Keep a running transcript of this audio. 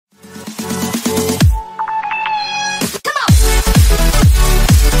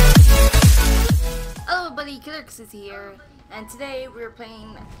is here, and today we're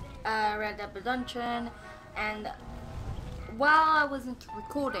playing Red Dead Redemption. And while I wasn't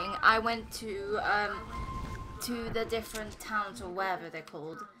recording, I went to the different towns, or whatever they're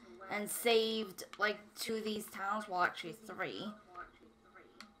called, and saved like 2 of these towns, well actually 3.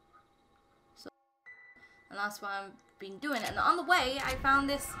 So, and that's what I've been doing. And on the way, I found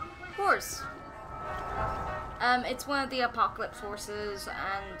this horse. It's one of the apocalypse horses,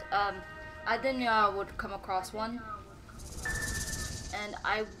 and I didn't know I would come across one. And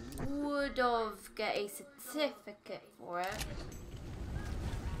I would have get a certificate for it,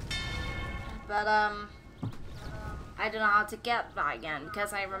 but I don't know how to get that again,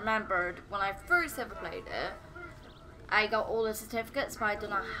 because I remembered when I first ever played it, I got all the certificates, but I don't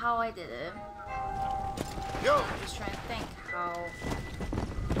know how I did it. Yo! I'm just trying to think, how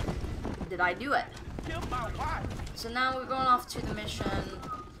did I do it? So now we're going off to the mission,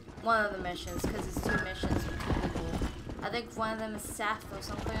 one of the missions, because it's 2 missions with 2 people. I think one of them is Seth or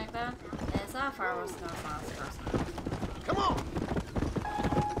something like that. And it's not far worse than last person. Come on!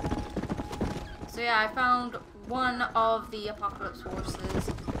 So yeah, I found one of the apocalypse horses,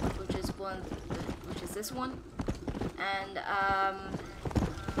 which is this one. And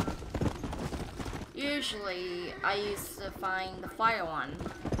usually I used to find the fire one.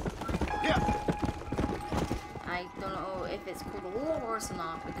 Yeah. I don't know if it's called a war horse or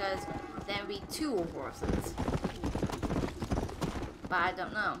not, because there would be 2 war horses. But I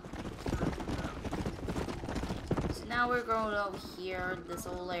don't know. So now we're going over here, this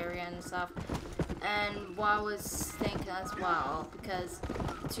whole area and stuff. And what I was thinking as well, because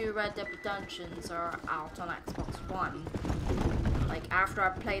 2 Red Dead Redemptions are out on Xbox One. Like after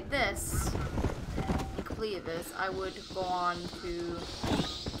I played this and completed this, I would go on to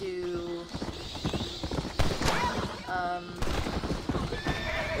do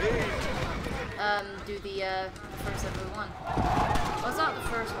the first ever one. Oh, it's not the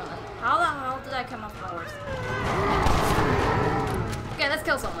first one. How the hell did I come off my horse? Okay, let's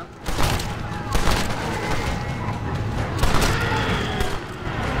kill someone.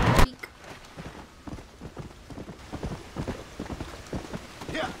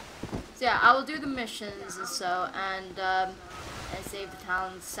 Yeah. So yeah, I will do the missions and so, and save the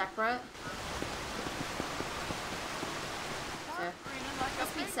towns separate. So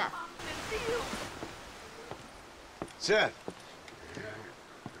let's meet Seth.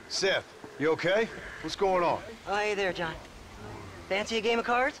 Seth, you okay? What's going on? Oh, hey there, John. Fancy a game of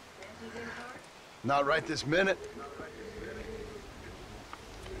cards? Not right this minute.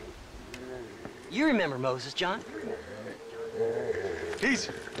 You remember Moses, John? He's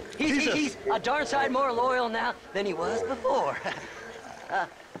a darn sight more loyal now than he was before.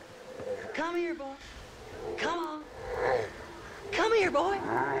 Come here, boy. Come on. Come here, boy.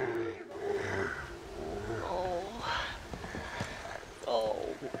 Oh.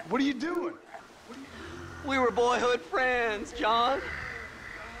 What are you doing? We were boyhood friends, John.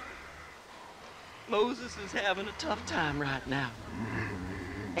 Moses is having a tough time right now.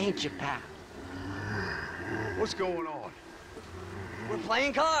 Ain't you, pal? What's going on? We're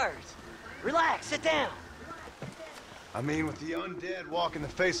playing cards. Relax, sit down. I mean, with the undead walking the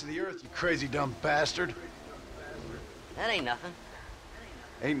face of the earth, you crazy dumb bastard. That ain't nothing.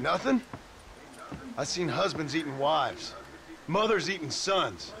 Ain't nothing? I seen husbands eating wives, mothers eating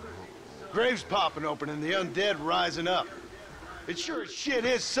sons, graves popping open and the undead rising up. It sure as shit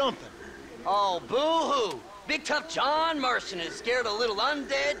is something. Oh, boo-hoo. Big tough John Marston is scared of a little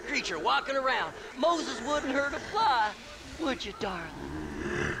undead creature walking around. Moses wouldn't hurt a fly, would you, darling?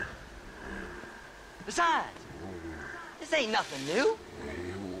 Besides, this ain't nothing new.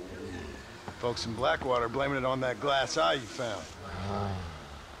 Folks in Blackwater blaming it on that glass eye you found.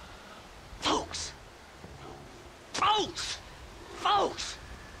 Folks! Folks! Folks!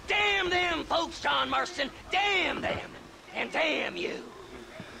 Damn them folks, John Marston! Damn them! And damn you!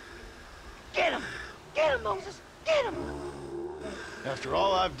 Get him! Get him, Moses! Get him! After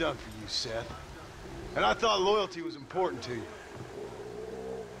all I've done for you, Seth. And I thought loyalty was important to you.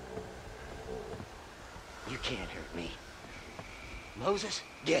 You can't hurt me. Moses,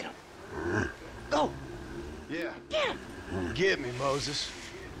 get him. Go! Yeah. Get him! Get me, Moses.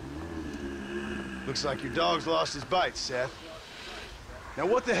 Looks like your dog's lost his bite, Seth. Now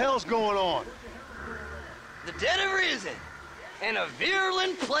what the hell's going on? The dead have risen, and a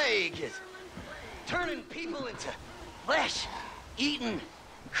virulent plague is turning people into flesh-eating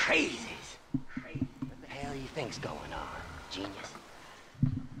crazies. What the hell you think's going on, genius?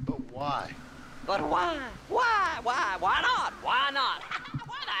 But why? But why? Why? Why? Why not? Why not?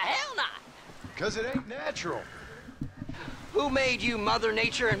 Why the hell not? Because it ain't natural. Who made you Mother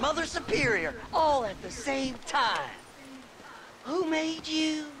Nature and Mother Superior all at the same time? Who made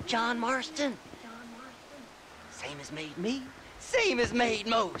you, John Marston? Same as made me, same as made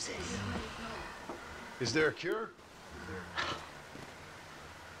Moses. Is there a cure?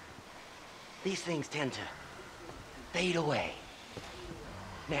 These things tend to fade away.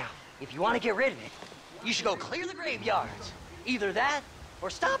 Now, if you want to get rid of it, you should go clear the graveyards. Either that, or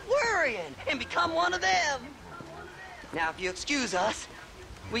stop worrying and become one of them. Now, if you excuse us,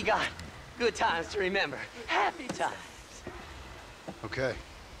 we got good times to remember. Happy times. Okay.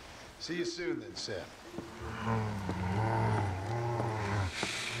 See you soon then, Seth.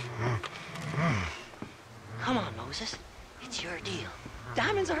 Come on, Moses. It's your deal.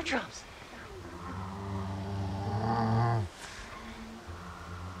 Diamonds are trumps.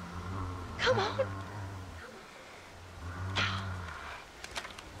 Come on.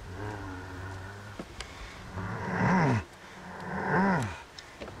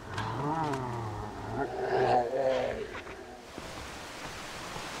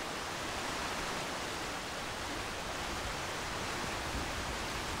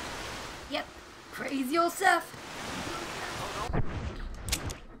 Yep, crazy old Seth.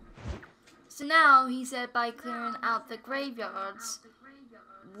 So now he said by clearing out the graveyards,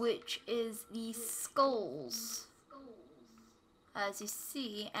 which is the skulls, as you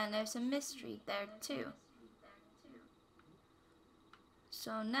see, and there's a mystery there too.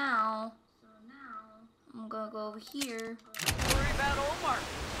 So now I'm gonna go over here. Worry about old Mark.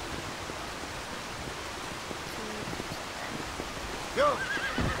 Go!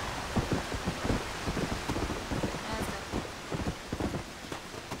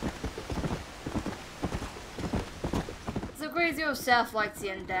 So crazy old Seth likes the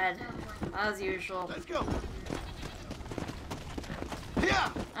Undead, as usual. Let's go!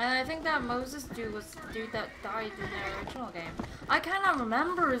 Yeah! And I think that Moses dude was the dude that died in the original game. I cannot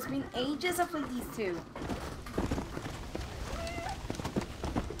remember, it's been ages I've played these two.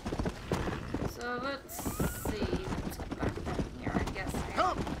 So let's see, let's go back down here, I guess.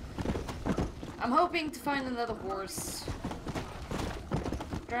 Come! I'm hoping to find another horse.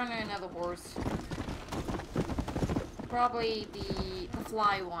 Trying another horse. Probably the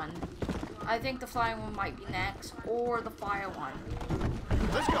fly one. I think the fly one might be next, or the fire one.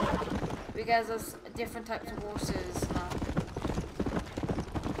 Let's go! Because there's different types of horses now.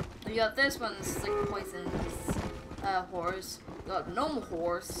 You got this one's like poisonous horse. You got normal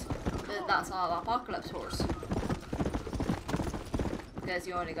horse, but that's not an apocalypse horse. Because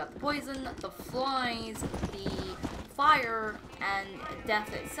you only got the poison, the flies, the fire, and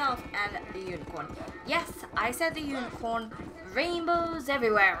death itself, and the unicorn. Yes, I said the unicorn. Rainbows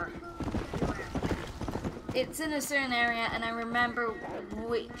everywhere. It's in a certain area, and I remember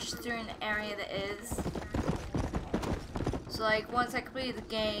which certain area that is. So like, once I complete the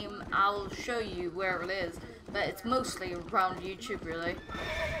game, I'll show you where it is. But it's mostly around YouTube, really.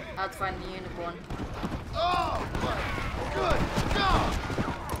 How to find the unicorn. Oh! Good! Go!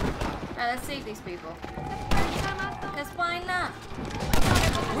 Alright, let's save these people. Because why not?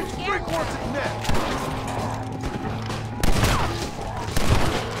 Which brick wants it next?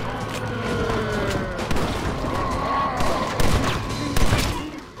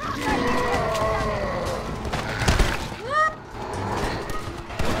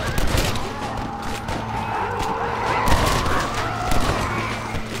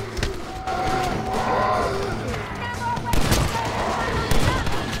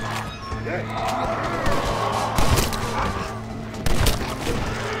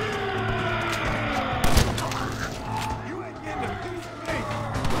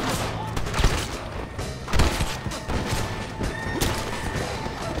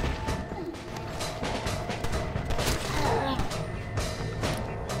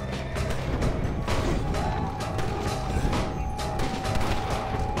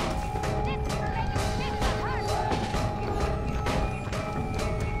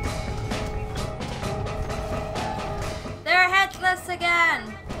 They're headless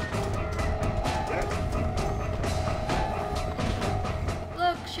again!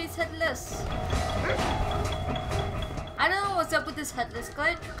 Look, she's headless. I don't know what's up with this headless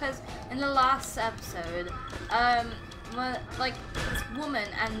glitch, because in the last episode, when, like, this woman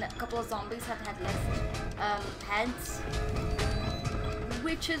and a couple of zombies had headless heads,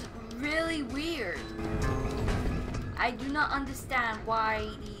 which is really weird. I do not understand why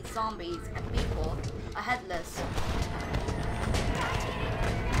the zombies and people are headless.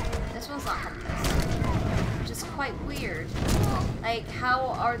 This one's not headless, which is quite weird. Like, how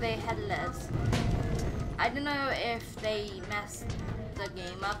are they headless? I don't know if they messed the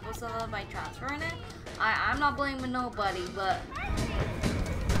game up or something by transferring it. I'm not blaming nobody, but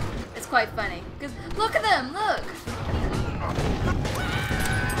it's quite funny. Cause look at them, look.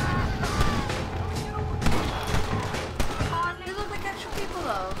 They look like actual people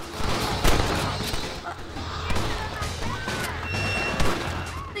though.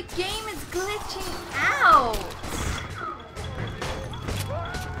 The game is glitching out.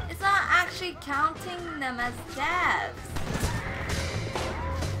 It's not actually counting them as deaths.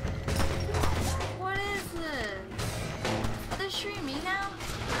 What is this? Are they shooting me now?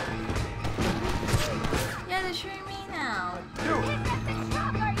 Yeah, they're shooting me now.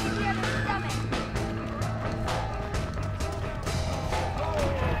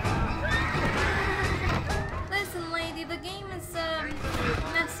 Listen, lady, the game is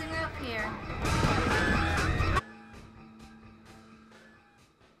messing up here.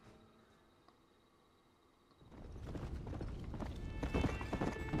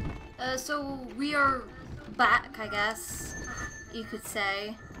 So we are back, I guess you could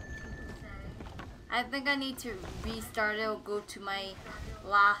say. I think I need to restart it or go to my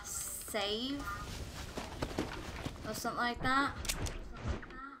last save or something like that.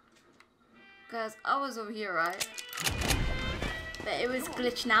 Because I was over here, right? But it was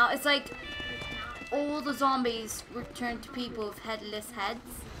glitching out. It's like all the zombies return to people with headless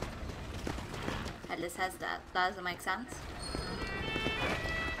heads. Headless heads, that doesn't make sense.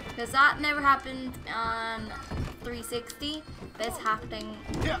 Because that never happened on 360. But it's happening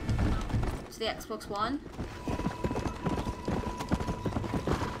to the Xbox One.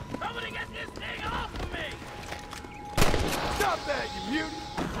 Somebody get this thing off of me! Stop that, you mutant!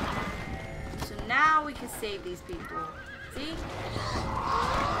 So now we can save these people. See?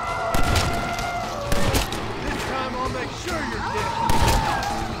 This time I'll make sure you're dead!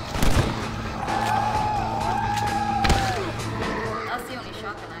 That's the only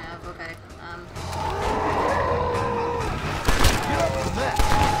shotgun I have. Okay. Get up from that!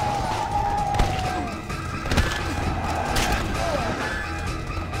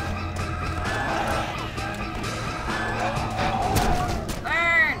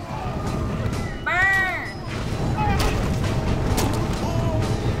 Burn! Burn!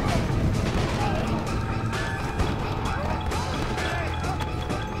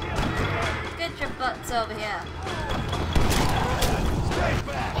 Get your butts over here. Stay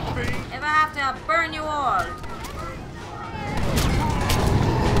back, fiend! If I have to, I'll burn you all.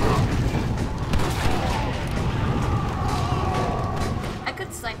 I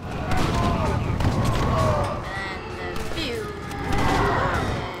could snipe. And the view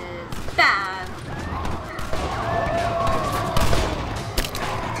is bad.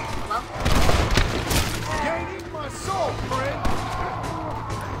 Well, Gaining my soul, friend!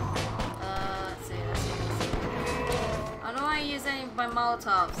 let's see. I don't want to use any of my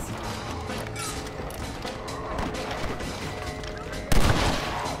Molotovs.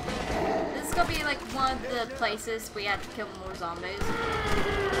 This is gonna be like one of the places we had to kill more zombies. So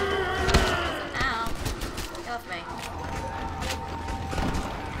now, get off me.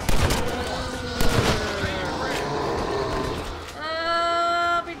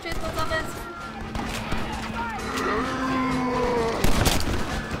 Be truthful, zombies.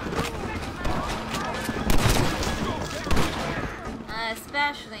 I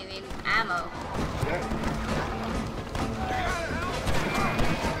especially need ammo.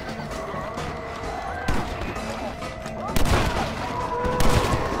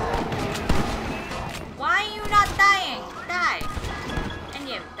 Why are you not dying? Die. And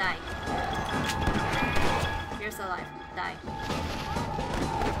you, die. You're still alive. Die.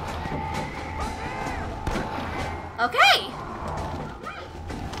 Okay!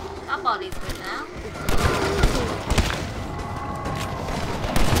 That body's good now.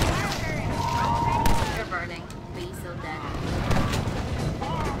 You're burning, but you're still dead.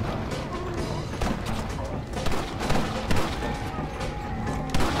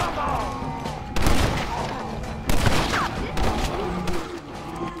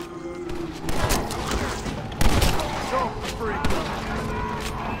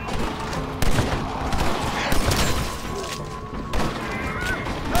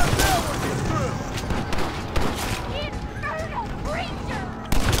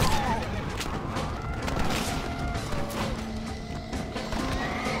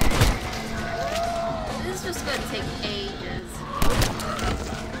 This is just gonna take ages.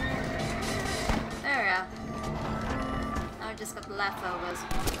 There we go. Now we just got the leftovers.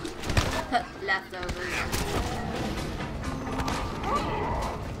 Leftovers.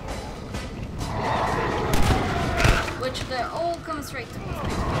 Which they're all coming straight towards me.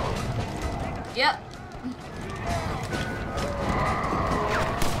 Yep.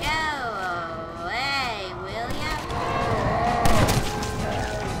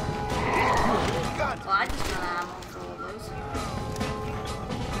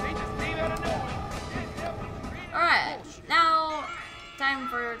 time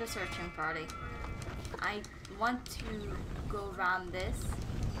for the searching party. I want to go around this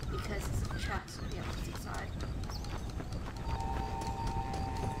because it's a chest on the opposite side.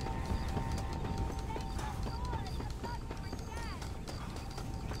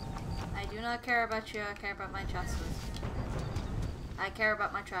 I do not care about you, I care about my chests. I care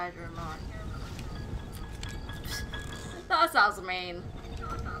about my treasure more. That sounds mean.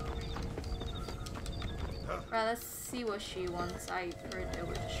 Right, let's see what she wants. I heard a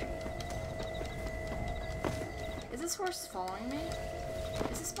witch. Is this horse following me?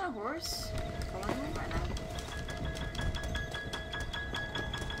 Is this my horse following me right now?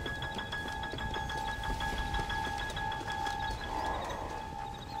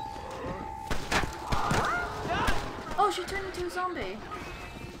 Oh, she turned into a zombie.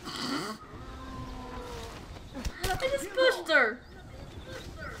 I just pushed her.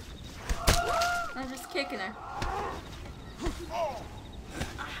 I'm just kicking her.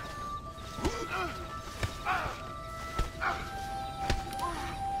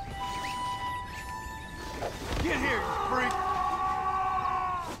 Get here, you freak!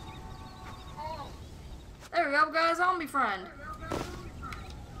 There we go, we got a zombie friend.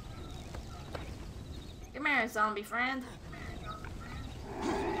 Come here, zombie friend.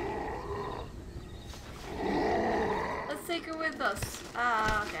 Let's take her with us.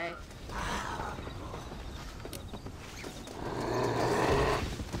 Ah, okay.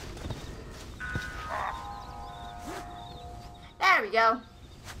 There we go.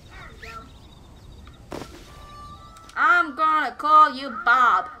 I'm gonna call you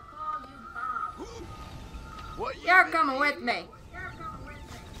Bob. You're coming with me.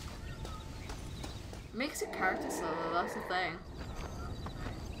 Makes a character solo, that's the thing.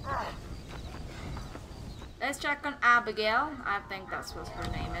 Let's check on Abigail. I think that's what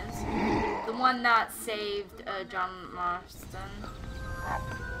her name is. The one that saved John Marston.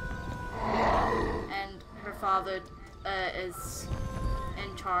 And her father is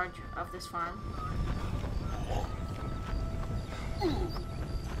in charge of this farm.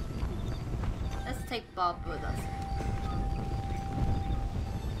 Let's take Bob with us.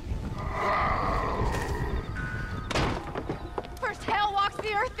 First hell walks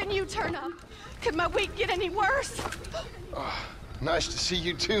the earth, then you turn up. Could my week get any worse? Nice to see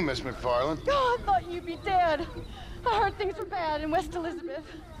you too, Miss McFarland. Oh, I thought you'd be dead. I heard things were bad in West Elizabeth.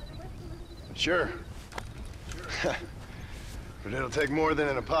 Sure. But it'll take more than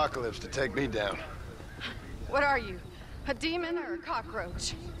an apocalypse to take me down. What are you? A demon or a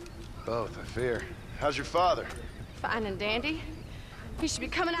cockroach? Both, I fear. How's your father? Fine and dandy. He should be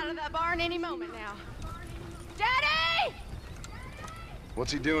coming out of that barn any moment now. Daddy!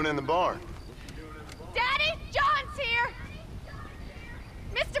 What's he doing in the barn? Daddy, John's here!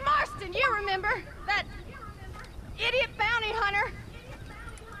 Mr. Marston, you remember? That idiot bounty hunter.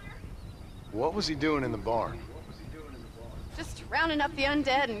 What was he doing in the barn? Just rounding up the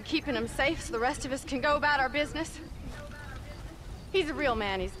undead and keeping them safe so the rest of us can go about our business. He's a real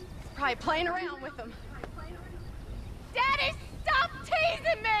man. He's probably playing around with them. Daddy, stop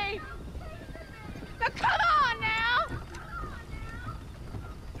teasing me! Now come on now!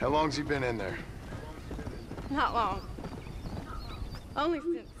 How long's he been in there? Not long. Only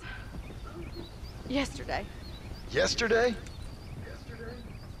since yesterday. Yesterday?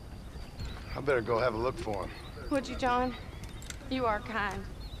 I better go have a look for him. Would you, John? You are kind.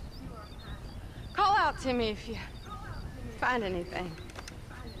 Call out to me if you find anything.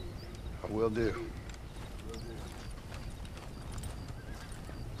 I will do.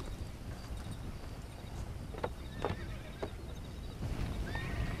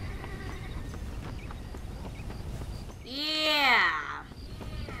 Yeah.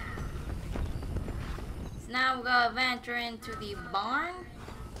 So now we're gonna venture into the barn.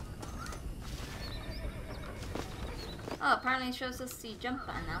 Oh, apparently it shows us the jump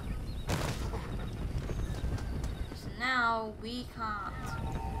button now. So now we can't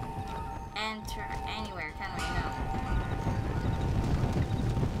enter anywhere, can we?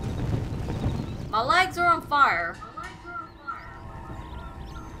 No. My legs are on fire.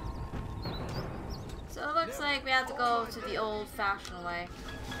 So it looks like we have to go to the old-fashioned way.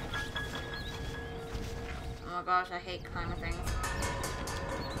 Oh my gosh, I hate climbing things.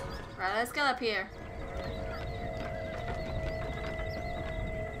 Right, let's get up here.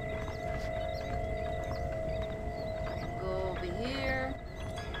 Go over here.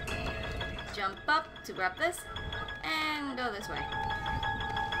 Jump up to grab this. And go this way.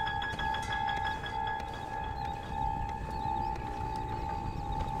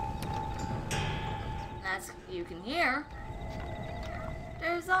 As you can hear,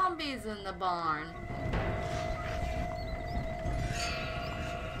 there's zombies in the barn.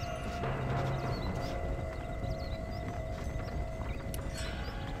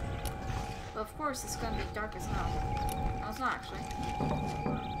 course it's gonna be dark as hell. No, it's not actually.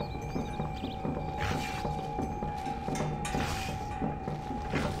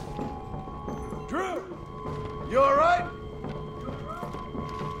 Drew! You alright?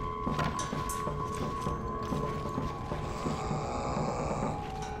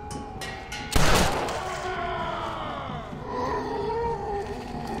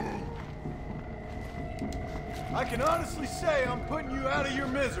 I can honestly say I'm putting you out of your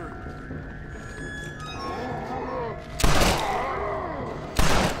misery.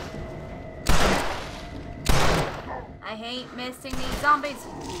 I hate missing these zombies.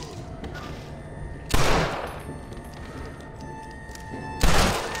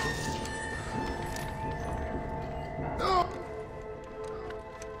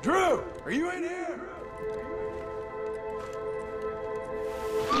 Drew, are you in here?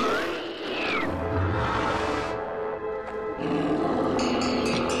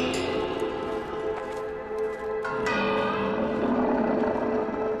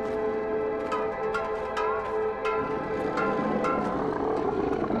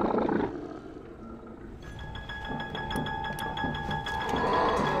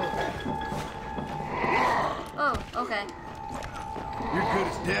 Oh, okay. You're good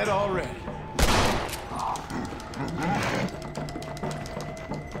as dead already.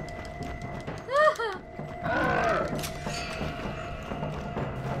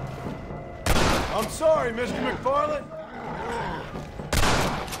 I'm sorry, Mr. McFarland.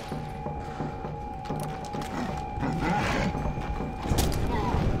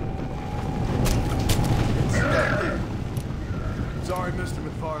 Inspected. Sorry, Mr.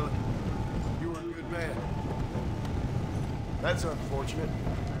 McFarland. You were a good man. That's unfortunate.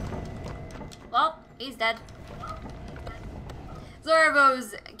 Well, he's dead. Sorry if I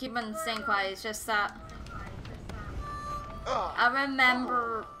was keeping staying quiet, it's just that I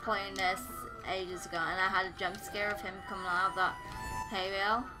remember playing this ages ago and I had a jump scare of him coming out of that hay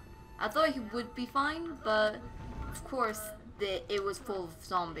bale. I thought he would be fine, but of course it was full of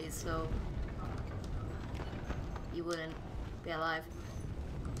zombies, so he wouldn't be alive.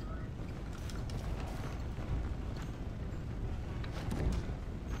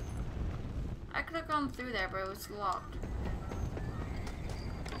 I could have gone through there, but it was locked.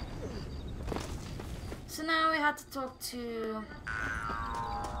 So now we had to talk to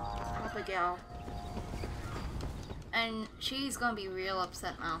Abigail. And she's gonna be real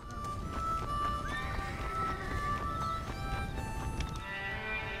upset now.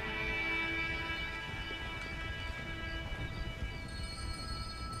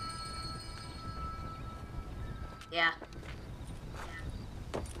 Yeah.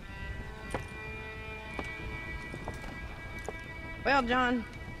 Well, John,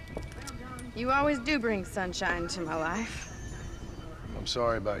 you always do bring sunshine to my life. I'm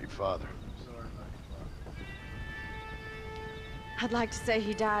sorry about your father. I'd like to say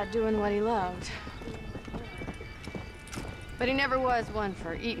he died doing what he loved. But he never was one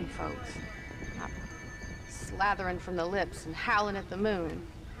for eating folks. Not slathering from the lips and howling at the moon.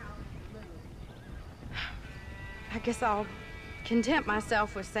 I guess I'll content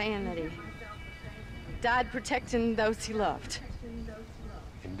myself with saying that he died protecting those he loved.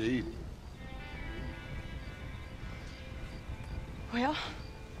 Indeed. Well,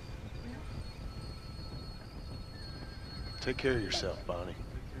 Take care of yourself, Bonnie.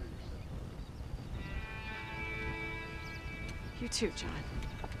 you too, John.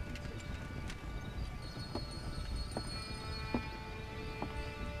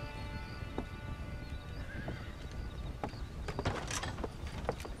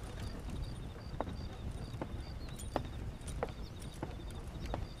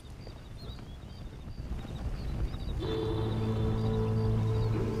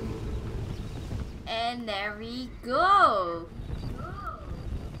 And there we go.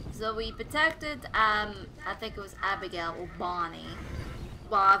 So we protected, I think it was Abigail or Bonnie.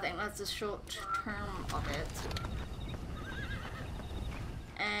 Well, I think that's the short term of it.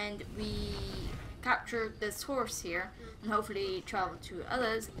 And we captured this horse here, and hopefully travel to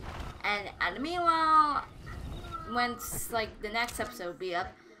others. And in the meanwhile, once like the next episode will be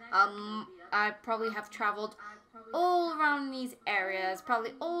up, I probably have traveled all around these areas,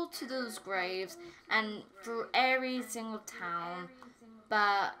 probably all to those graves and through every single town,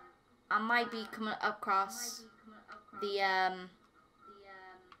 but I might be coming across the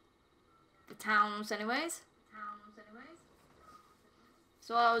towns anyways.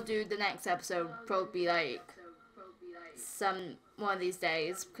 So I'll do the next episode probably like one of these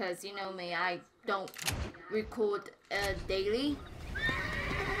days, because you know me, I don't record daily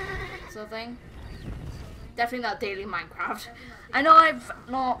sort of thing. definitely not daily Minecraft. I know I've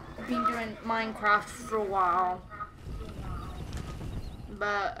not been doing Minecraft for a while,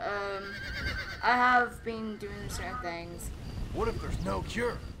 but I have been doing certain things. What if there's no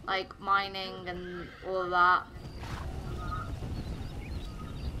cure? Like mining and all of that.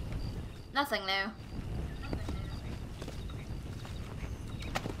 Nothing new.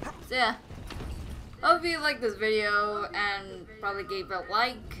 So yeah. Hope you liked this video and probably gave it a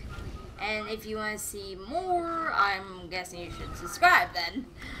like. And if you want to see more, I'm guessing you should subscribe then.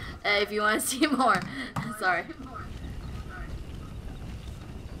 If you want to see more. Sorry.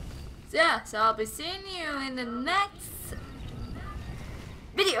 So yeah, so I'll be seeing you in the next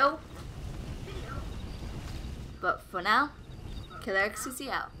video. But for now, Killer XCC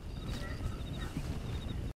out.